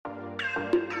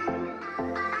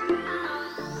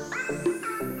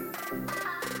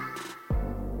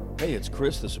Hey, it's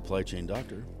Chris, the Supply Chain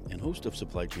Doctor, and host of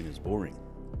Supply Chain is Boring.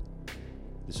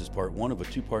 This is part one of a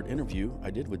two-part interview I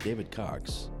did with David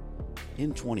Cox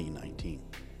in 2019.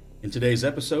 In today's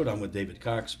episode, I'm with David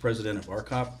Cox, president of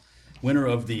RCOP, winner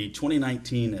of the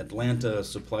 2019 Atlanta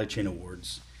Supply Chain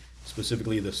Awards,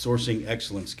 specifically the Sourcing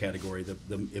Excellence category. The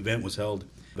event was held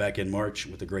back in March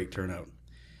with a great turnout.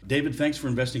 David, thanks for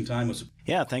investing time with us.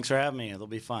 Yeah, thanks for having me. It'll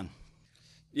be fun.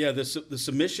 Yeah, the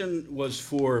submission was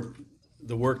for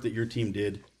the work that your team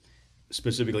did,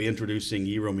 specifically introducing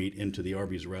gyro meat into the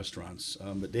Arby's restaurants.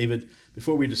 But David,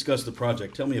 before we discuss the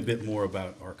project, tell me a bit more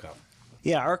about RCOP.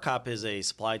 Yeah, RCOP is a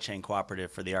supply chain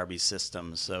cooperative for the Arby's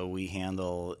system. So we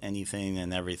handle anything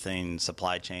and everything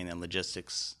supply chain and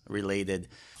logistics related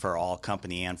for all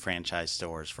company and franchise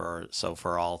stores, for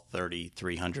all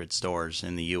 3,300 stores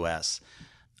in the U.S.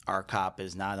 RCOP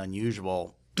is not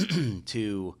unusual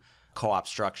to co-op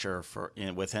structure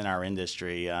within our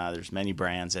industry. There's many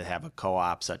brands that have a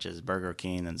co-op, such as Burger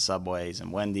King and Subway's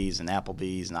and Wendy's and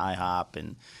Applebee's and IHOP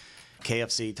and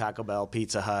KFC, Taco Bell,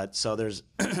 Pizza Hut. So there's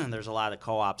there's a lot of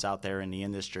co-ops out there in the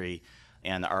industry,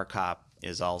 and RCOP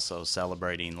is also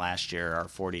celebrating last year our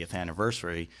 40th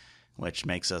anniversary, which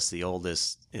makes us the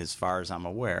oldest, as far as I'm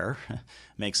aware,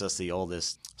 makes us the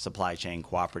oldest supply chain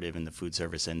cooperative in the food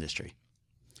service industry.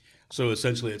 So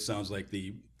essentially it sounds like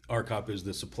the RCOP is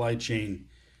the supply chain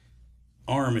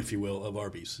arm, if you will, of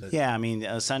Arby's. Yeah, I mean,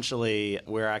 essentially,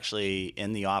 we're actually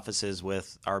in the offices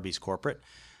with Arby's corporate.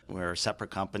 We're a separate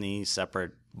company,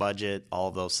 separate budget, all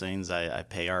of those things. I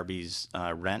pay Arby's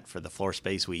rent for the floor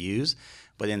space we use.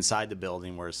 But inside the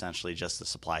building, we're essentially just the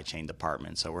supply chain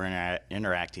department. So we're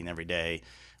interacting every day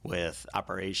with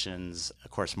operations,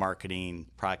 of course, marketing,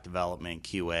 product development,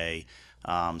 QA.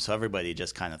 So everybody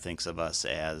just kind of thinks of us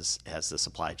as the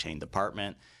supply chain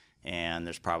department. And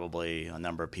there's probably a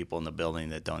number of people in the building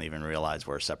that don't even realize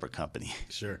we're a separate company.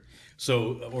 Sure.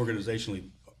 So organizationally,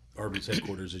 Arby's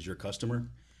headquarters is your customer,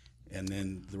 and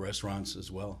then the restaurants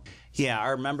as well? Yeah,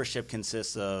 our membership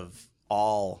consists of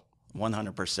all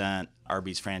 100%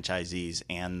 Arby's franchisees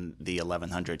and the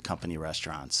 1,100 company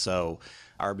restaurants. So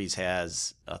Arby's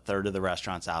has a third of the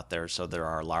restaurants out there, so they're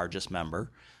our largest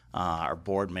member. Our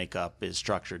board makeup is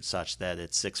structured such that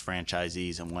it's 6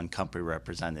 franchisees and 1 company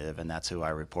representative, and that's who I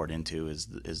report into is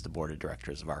the board of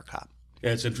directors of RCOP.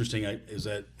 Yeah, it's interesting. Is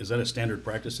that a standard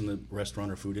practice in the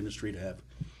restaurant or food industry to have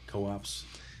co-ops?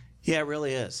 Yeah, it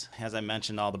really is. As I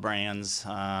mentioned, all the brands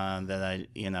that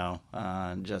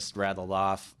I just rattled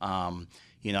off.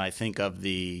 I think of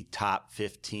the top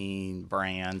 15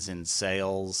 brands in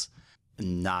sales,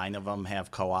 9 of them have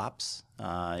co-ops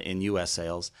in U.S.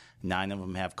 sales. 9 of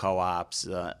them have co-ops.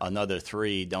 Another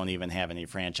 3 don't even have any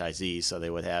franchisees, so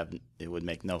it would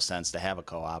make no sense to have a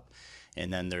co-op.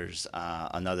 And then there's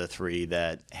another 3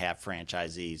 that have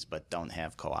franchisees but don't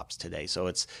have co-ops today. So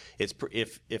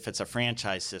if it's a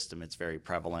franchise system, it's very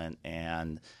prevalent,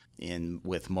 and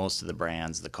with most of the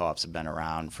brands, the co-ops have been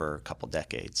around for a couple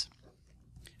decades.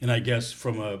 And I guess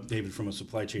from a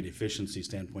supply chain efficiency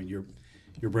standpoint, you're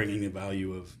bringing the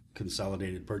value of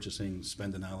consolidated purchasing,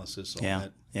 spend analysis, all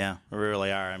that. Yeah, we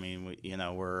really are. I mean,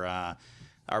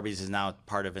 Arby's is now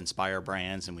part of Inspire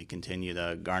Brands, and we continue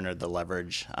to garner the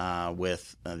leverage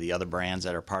with the other brands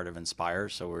that are part of Inspire.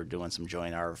 So we're doing some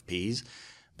joint RFPs.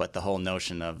 But the whole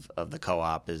notion of the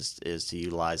co-op is to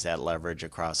utilize that leverage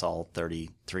across all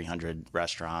 3,300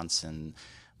 restaurants, and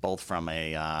both from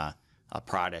a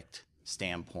product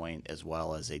standpoint as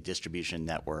well as a distribution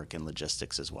network and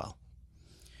logistics as well.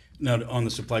 Now, on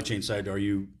the supply chain side, are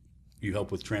you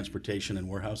help with transportation and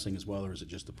warehousing as well, or is it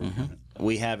just the procurement? Mm-hmm.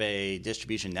 We have a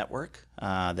distribution network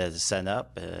that is set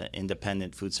up, an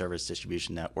independent food service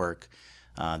distribution network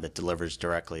that delivers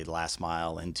directly the last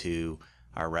mile into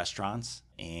our restaurants.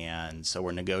 And so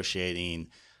we're negotiating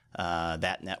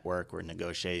that network, we're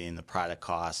negotiating the product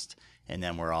cost, and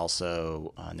then we're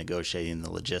also negotiating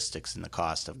the logistics and the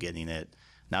cost of getting it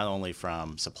not only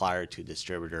from supplier to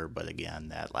distributor, but again,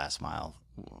 that last mile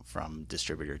from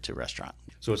distributor to restaurant.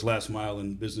 So it's last mile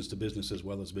and business to business as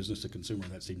well as business to consumer.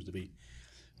 That seems to be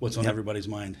what's on everybody's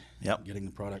mind, getting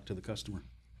the product to the customer.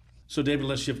 So David,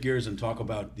 let's shift gears and talk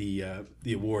about the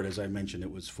award. As I mentioned,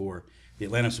 it was for the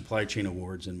Atlanta Supply Chain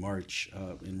Awards in March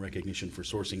in recognition for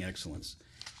sourcing excellence.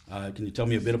 Can you tell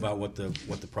me a bit about what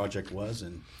the project was?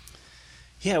 And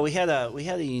yeah, we had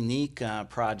a unique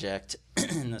project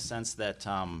in the sense that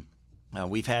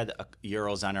we've had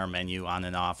gyros on our menu on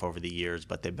and off over the years,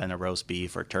 but they've been a roast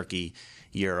beef or turkey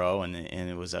gyro, and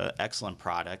it was an excellent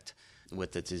product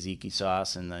with the tzatziki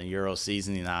sauce and the gyro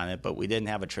seasoning on it. But we didn't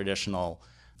have a traditional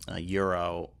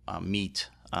gyro meat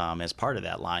as part of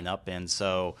that lineup, and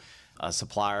so a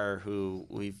supplier who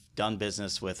we've done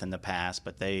business with in the past,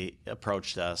 but they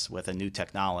approached us with a new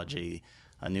technology,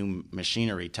 a new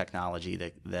machinery technology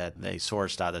that they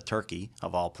sourced out of Turkey,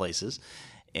 of all places.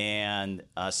 And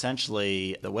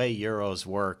essentially, the way Euros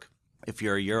work, if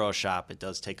you're a Euro shop, it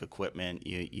does take equipment.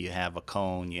 You have a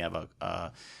cone, you have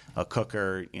a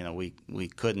cooker. We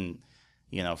couldn't,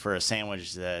 for a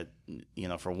sandwich that,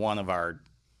 for one of our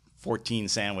 14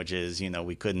 sandwiches,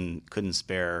 we couldn't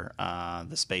spare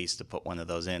the space to put one of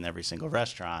those in every single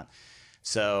restaurant.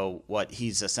 So what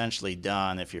he's essentially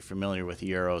done, if you're familiar with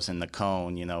Euros in the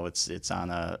cone, it's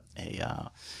on a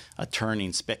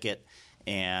turning spigot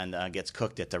and gets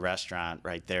cooked at the restaurant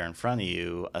right there in front of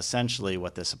you. Essentially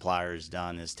what the supplier has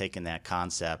done is taken that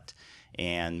concept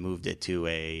and moved it to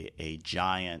a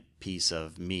giant piece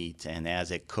of meat, and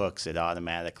as it cooks, it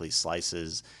automatically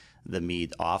slices the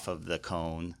meat off of the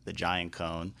cone, the giant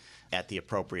cone, at the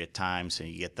appropriate time, so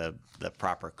you get the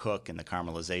proper cook and the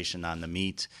caramelization on the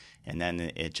meat, and then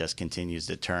it just continues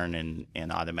to turn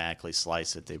and automatically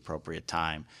slice at the appropriate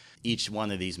time. Each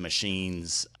one of these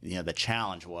machines, the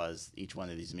challenge was each one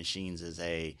of these machines is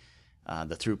the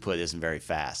throughput isn't very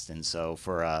fast. And so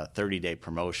for a 30-day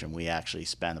promotion, we actually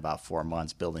spent about 4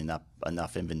 months building up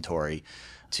enough inventory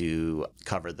to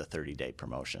cover the 30-day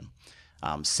promotion.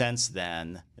 Since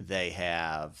then, they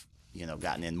have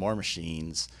gotten in more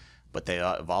machines, but they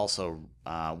have also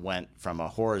went from a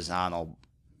vertical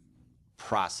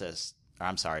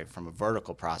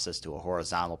process to a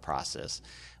horizontal process,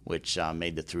 which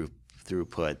made the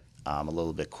throughput a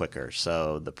little bit quicker.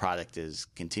 So the product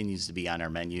continues to be on our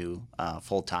menu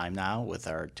full time now with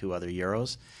our 2 other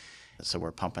Euros. So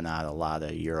we're pumping out a lot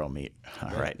of Euro meat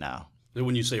right now.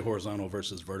 When you say horizontal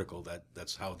versus vertical,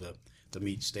 that's how the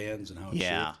meat stands and how it's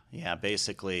shaped? Yeah.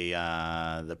 Basically,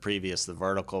 the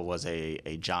vertical was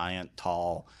a giant,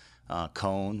 tall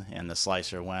cone, and the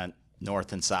slicer went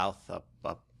north and south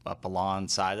up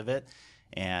alongside of it.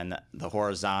 And the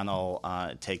horizontal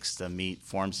takes the meat,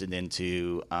 forms it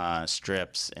into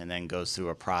strips, and then goes through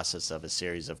a process of a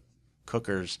series of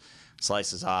cookers,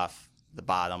 slices off the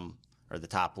bottom or the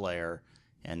top layer,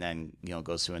 and then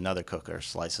goes through another cooker,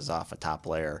 slices off a top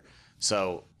layer.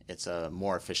 So it's a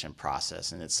more efficient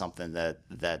process, and it's something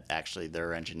that actually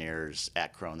their engineers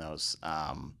at Kronos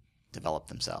developed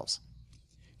themselves.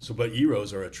 So, but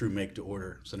Euros are a true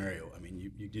make-to-order scenario. I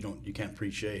mean, you can't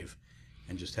pre-shave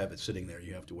and just have it sitting there.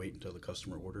 You have to wait until the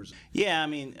customer orders. Yeah, I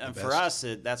mean, for us,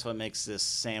 that's what makes this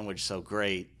sandwich so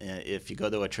great. If you go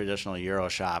to a traditional Euro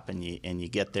shop and you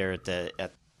get there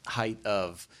at height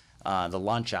of the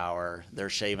lunch hour, they're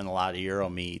shaving a lot of Euro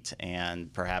meat,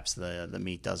 and perhaps the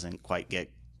meat doesn't quite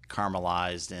get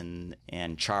caramelized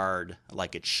and charred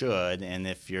like it should. And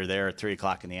if you're there at 3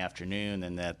 o'clock in the afternoon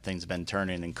and that thing's been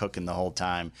turning and cooking the whole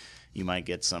time, you might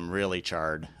get some really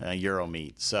charred Euro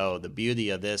meat. So the beauty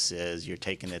of this is you're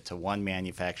taking it to one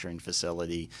manufacturing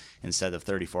facility instead of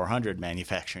 3,400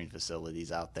 manufacturing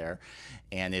facilities out there,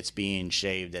 and it's being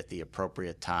shaved at the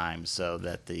appropriate time so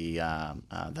that the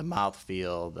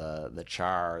mouthfeel, the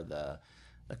char, the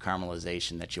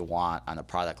caramelization that you want on a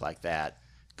product like that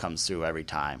comes through every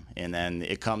time. And then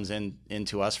it comes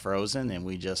into us frozen, and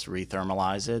we just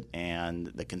rethermalize it, and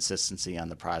the consistency on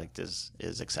the product is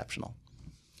exceptional.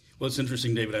 Well, it's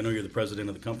interesting, David. I know you're the president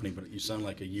of the company, but you sound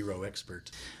like a Euro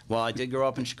expert. Well, I did grow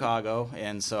up in Chicago,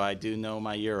 and so I do know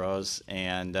my Euros,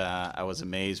 and I was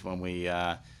amazed when we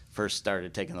first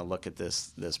started taking a look at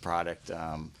this product.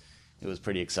 It was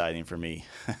pretty exciting for me.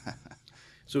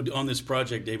 So on this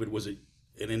project, David, was it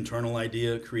an internal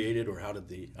idea created, or how did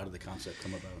the concept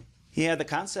come about? Yeah, the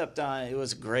concept, it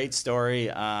was a great story.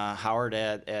 Howard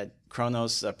at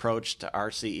Kronos approached our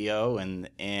CEO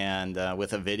and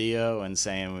with a video and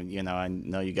saying, I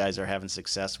know you guys are having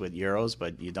success with Euros,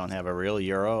 but you don't have a real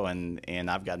Euro, and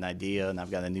I've got an idea, and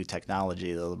I've got a new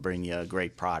technology that'll bring you a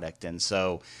great product. And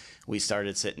so we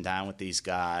started sitting down with these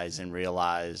guys and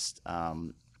realized,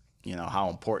 how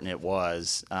important it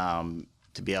was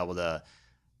to be able to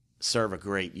serve a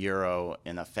great Euro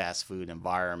in a fast food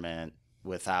environment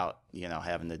without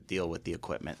having to deal with the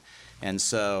equipment. And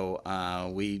so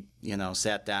we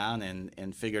sat down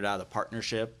and figured out a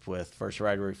partnership with First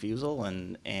Right of Refusal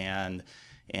and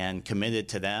committed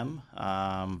to them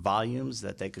volumes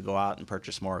that they could go out and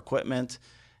purchase more equipment.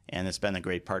 And it's been a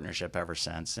great partnership ever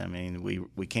since. I mean,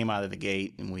 we came out of the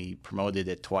gate and we promoted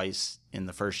it twice in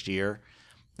the first year,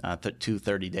 2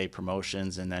 30-day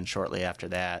promotions, and then shortly after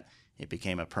that it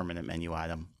became a permanent menu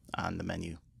item on the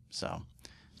menu. So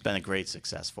it's been a great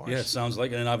success for us. Yeah, it sounds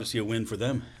like it, and obviously a win for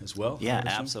them as well. Yeah,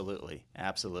 absolutely.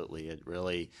 It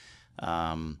really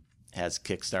has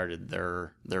kickstarted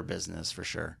their business for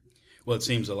sure. Well, it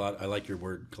seems a lot. I like your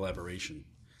word collaboration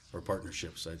or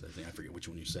partnerships. I think I forget which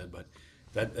one you said, but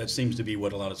that seems to be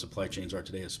what a lot of supply chains are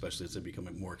today, especially as they become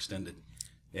more extended.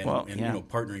 And,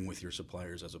 partnering with your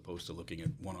suppliers as opposed to looking at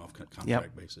one-off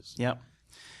contract basis. Yep.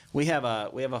 We have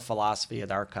a philosophy at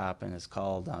RCOP, and it's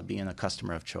called being a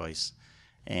customer of choice.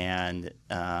 And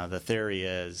the theory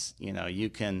is, you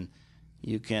can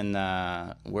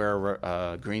wear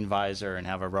a green visor and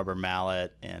have a rubber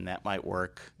mallet, and that might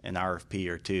work an RFP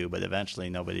or two, but eventually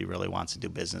nobody really wants to do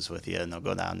business with you, and they'll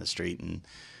go down the street and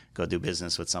go do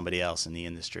business with somebody else in the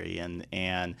industry.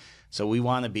 And so we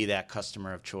want to be that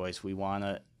customer of choice. We want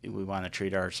to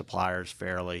treat our suppliers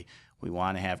fairly. We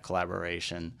want to have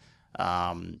collaboration.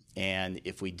 And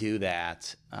if we do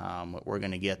that, we're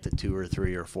going to get the 2 or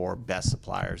 3 or 4 best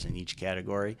suppliers in each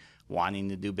category wanting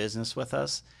to do business with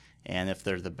us. And if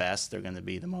they're the best, they're going to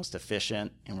be the most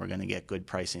efficient, and we're going to get good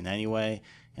pricing anyway.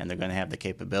 And they're going to have the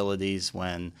capabilities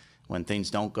when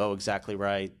things don't go exactly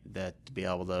right, that to be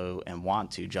able to and want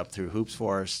to jump through hoops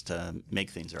for us to make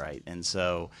things right. And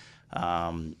so,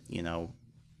 and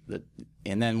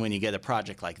then when you get a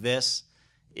project like this,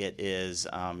 it is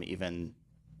even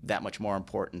that much more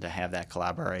important to have that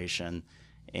collaboration.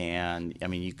 And I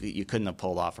mean, you couldn't have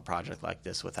pulled off a project like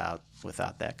this without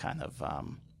that kind of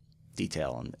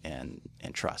detail and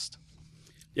trust.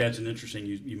 Yeah, it's an interesting.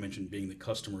 You mentioned being the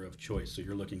customer of choice, so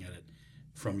you're looking at it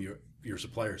from your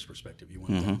supplier's perspective. You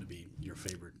want them to be your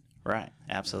favorite. Right.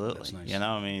 Absolutely. That's nice.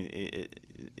 I mean,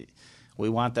 we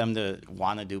want them to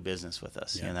want to do business with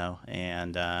us. Yeah.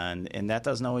 And that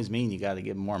doesn't always mean you got to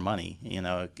give them more money.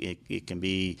 It can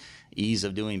be ease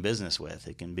of doing business with.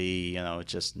 It can be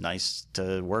it's just nice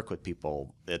to work with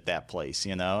people at that place.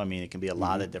 I mean, it can be a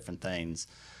lot of different things.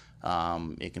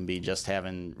 It can be just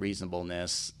having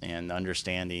reasonableness and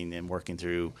understanding and working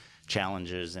through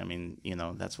challenges. I mean,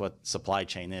 that's what supply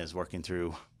chain is, working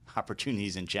through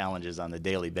opportunities and challenges on a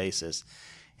daily basis.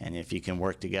 And if you can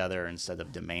work together instead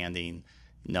of demanding,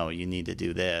 no, you need to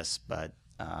do this, but,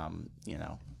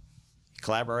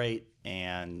 collaborate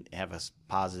and have a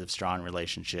positive, strong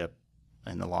relationship,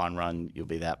 in the long run, you'll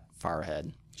be that far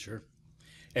ahead. Sure.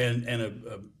 And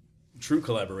a true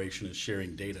collaboration is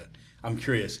sharing data. I'm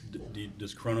curious,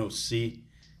 does Kronos see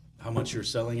how much you're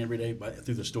selling every day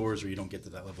through the stores, or you don't get to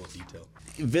that level of detail?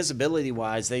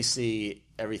 Visibility-wise, they see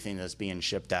everything that's being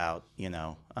shipped out,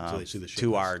 So they see the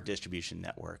to our distribution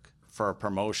network. For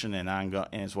promotion and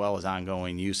as well as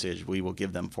ongoing usage, we will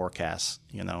give them forecasts,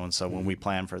 and so when we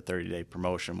plan for a 30-day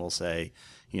promotion, we'll say,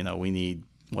 we need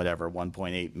whatever,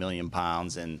 1.8 million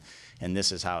pounds, and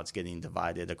this is how it's getting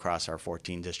divided across our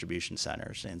 14 distribution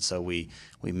centers. And so we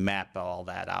map all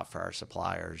that out for our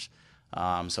suppliers.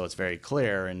 So it's very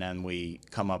clear, and then we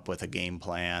come up with a game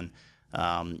plan.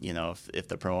 If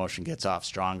the promotion gets off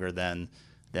stronger than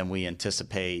we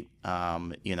anticipate,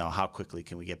 how quickly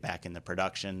can we get back into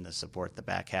production to support the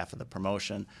back half of the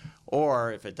promotion?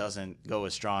 Or if it doesn't go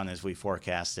as strong as we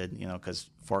forecasted, because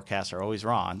forecasts are always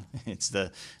wrong. It's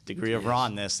the degree of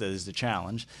wrongness that is the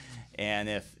challenge. And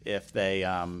if they,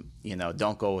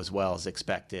 don't go as well as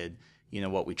expected,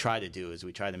 what we try to do is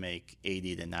we try to make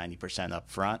 80 to 90% up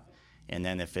front. And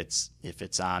then if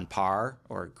it's on par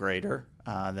or greater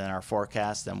than our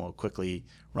forecast, then we'll quickly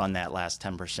run that last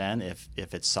 10%.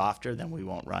 If it's softer, then we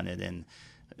won't run it, and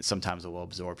sometimes we'll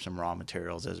absorb some raw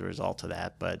materials as a result of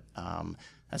that. But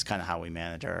that's kind of how we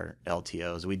manage our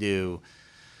LTOs. We do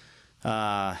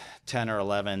 10 or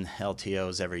 11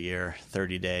 LTOs every year,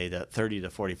 30 to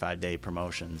 45-day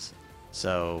promotions.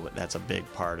 So that's a big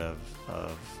part of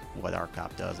what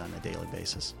RCOP does on a daily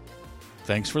basis.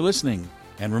 Thanks for listening.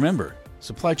 And remember,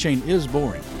 supply chain is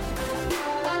boring.